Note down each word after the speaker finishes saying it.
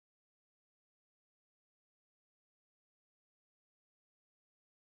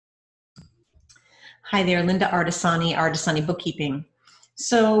Hi there, Linda Artisani, Artisani Bookkeeping.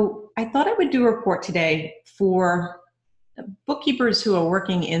 So I thought I would do a report today for bookkeepers who are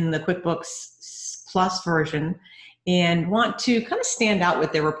working in the QuickBooks Plus version and want to kind of stand out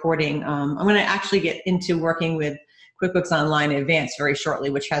with their reporting. I'm going to actually get into working with QuickBooks Online Advanced very shortly,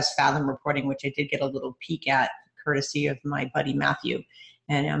 which has Fathom reporting, which I did get a little peek at courtesy of my buddy Matthew.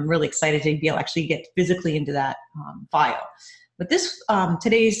 And I'm really excited to be able to actually get physically into that file. But this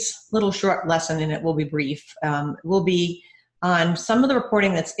today's little short lesson, and it will be brief, will be on some of the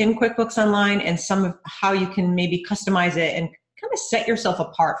reporting that's in QuickBooks Online and some of how you can maybe customize it and kind of set yourself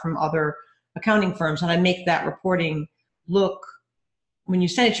apart from other accounting firms, how to make that reporting look, when you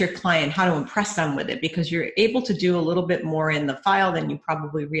send it to your client, how to impress them with it, because you're able to do a little bit more in the file than you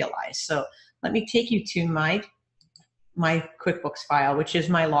probably realize. So let me take you to my QuickBooks file, which is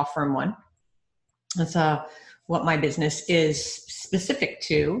my law firm one. That's what my business is specific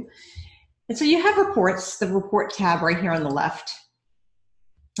to. And so you have reports, the report tab right here on the left.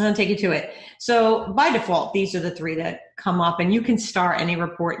 I'm going to take you to it. So by default, these are the three that come up, and you can star any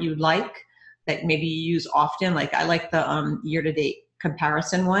report you'd like that maybe you use often. Like I like the year-to-date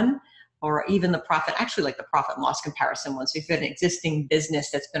comparison one, or even the profit, actually like the profit and loss comparison one. So if you have an existing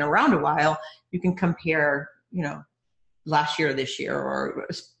business that's been around a while, you can compare, last year or this year, or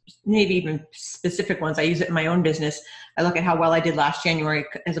maybe even specific ones. I use it in my own business. I look at how well I did last January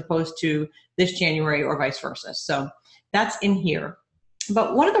as opposed to this January, or vice versa. So that's in here.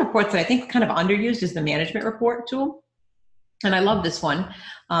 But one of the reports that I think kind of underused is the management report tool. And I love this one.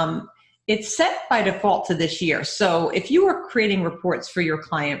 It's set by default to this year. So if you were creating reports for your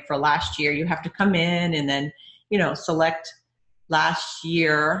client for last year, you have to come in and then, select last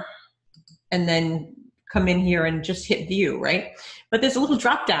year and then come in here and just hit view, right? But there's a little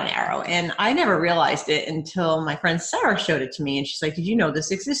drop down arrow, and I never realized it until my friend Sarah showed it to me, and she's like, did you know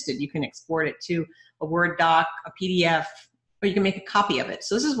this existed? You can export it to a Word doc, a PDF, or you can make a copy of it.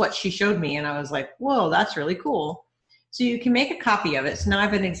 So this is what she showed me, and I was like, whoa, that's really cool. So you can make a copy of it. So now I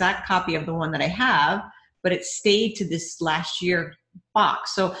have an exact copy of the one that I have, but it stayed to this last year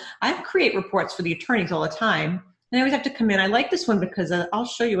box. So I create reports for the attorneys all the time, and I always have to come in. I like this one because I'll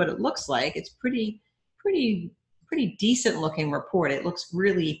show you what it looks like. It's pretty decent looking report. It looks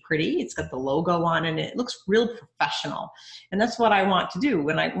really pretty. It's got the logo on it, and it looks real professional. And that's what I want to do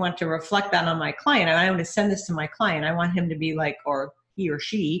when I want to reflect that on my client. And I want to send this to my client. I want him to be like, or he or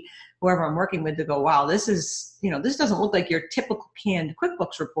she, whoever I'm working with, to go, wow, this is, this doesn't look like your typical canned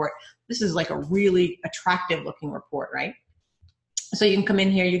QuickBooks report. This is like a really attractive looking report, right? So you can come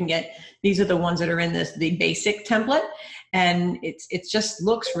in here, you can get, these are the ones that are in the basic template, and it just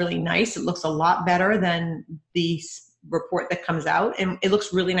looks really nice. It looks a lot better than the report that comes out, and it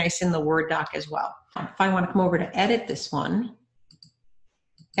looks really nice in the Word doc as well. If I want to come over to edit this one,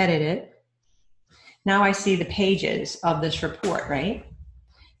 edit it, now I see the pages of this report, right?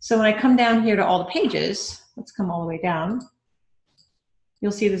 So when I come down here to all the pages, let's come all the way down,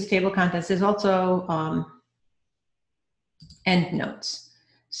 you'll see this table of contents. There's also end notes.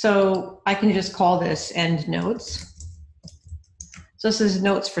 So I can just call this end notes. So this is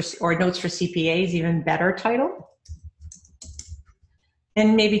notes for CPAs, even better title.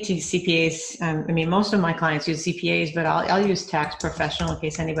 And maybe to CPAs, most of my clients use CPAs, but I'll use tax professional in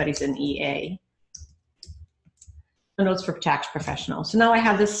case anybody's an EA. So notes for tax professional. So now I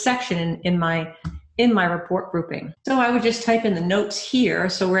have this section in my report grouping. So I would just type in the notes here.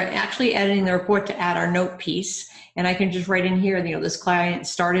 So we're actually editing the report to add our note piece. And I can just write in here, this client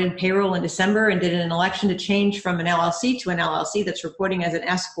started payroll in December and did an election to change from an LLC to an LLC that's reporting as an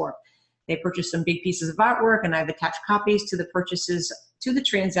S Corp. They purchased some big pieces of artwork, and I've attached copies to the purchases to the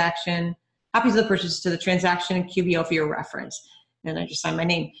transaction, copies of the purchases to the transaction and QBO for your reference. And I just sign my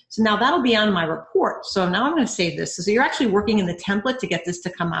name. So now that'll be on my report. So now I'm going to save this. So you're actually working in the template to get this to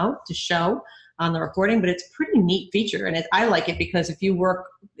come out, to show on the recording, but it's a pretty neat feature. And I like it because if you work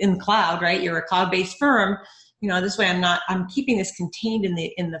in the cloud, right, you're a cloud-based firm, this way I'm keeping this contained in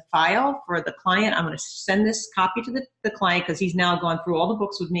the file for the client. I'm going to send this copy to the client because he's now gone through all the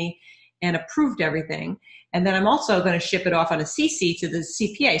books with me and approved everything. And then I'm also going to ship it off on a CC to the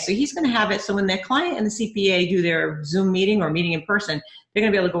CPA. So he's going to have it. So when their client and the CPA do their Zoom meeting or meeting in person, they're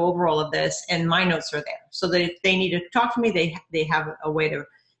going to be able to go over all of this, and my notes are there. So that if they need to talk to me, they have a way to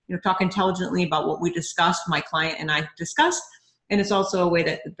talk intelligently about what we discussed, my client and I discussed. And it's also a way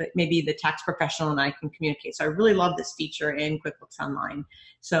that maybe the tax professional and I can communicate. So I really love this feature in QuickBooks Online.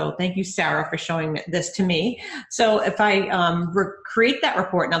 So thank you, Sarah, for showing this to me. So if I create that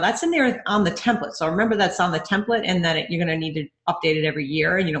report, now that's in there on the template. So remember that's on the template, and that you're going to need to update it every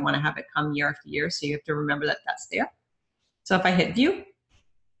year. And you don't want to have it come year after year. So you have to remember that that's there. So if I hit view,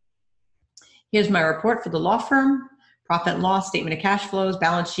 Here's my report for the law firm, profit and loss, statement of cash flows,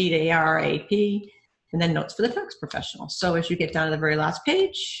 balance sheet, AR, AP, and then notes for the tax professional. So as you get down to the very last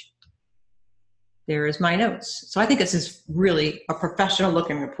page, there is my notes. So I think this is really a professional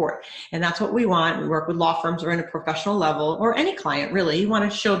looking report. And that's what we want. We work with law firms or in a professional level, or any client really. You want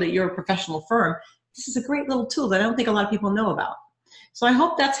to show that you're a professional firm. This is a great little tool that I don't think a lot of people know about. So I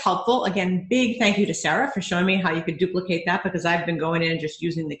hope that's helpful. Again, big thank you to Sarah for showing me how you could duplicate that, because I've been going in and just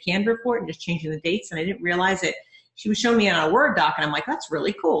using the canned report and just changing the dates, and I didn't realize it. She was showing me on a Word doc, and I'm like, that's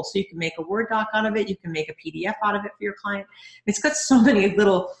really cool. So you can make a Word doc out of it. You can make a PDF out of it for your client. It's got so many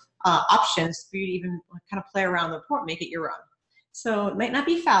little options for you to even kind of play around the report, make it your own. So it might not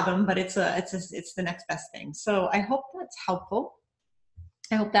be Fathom, but it's the next best thing. So I hope that's helpful.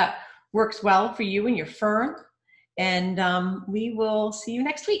 I hope that works well for you and your firm. And we will see you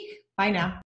next week. Bye now.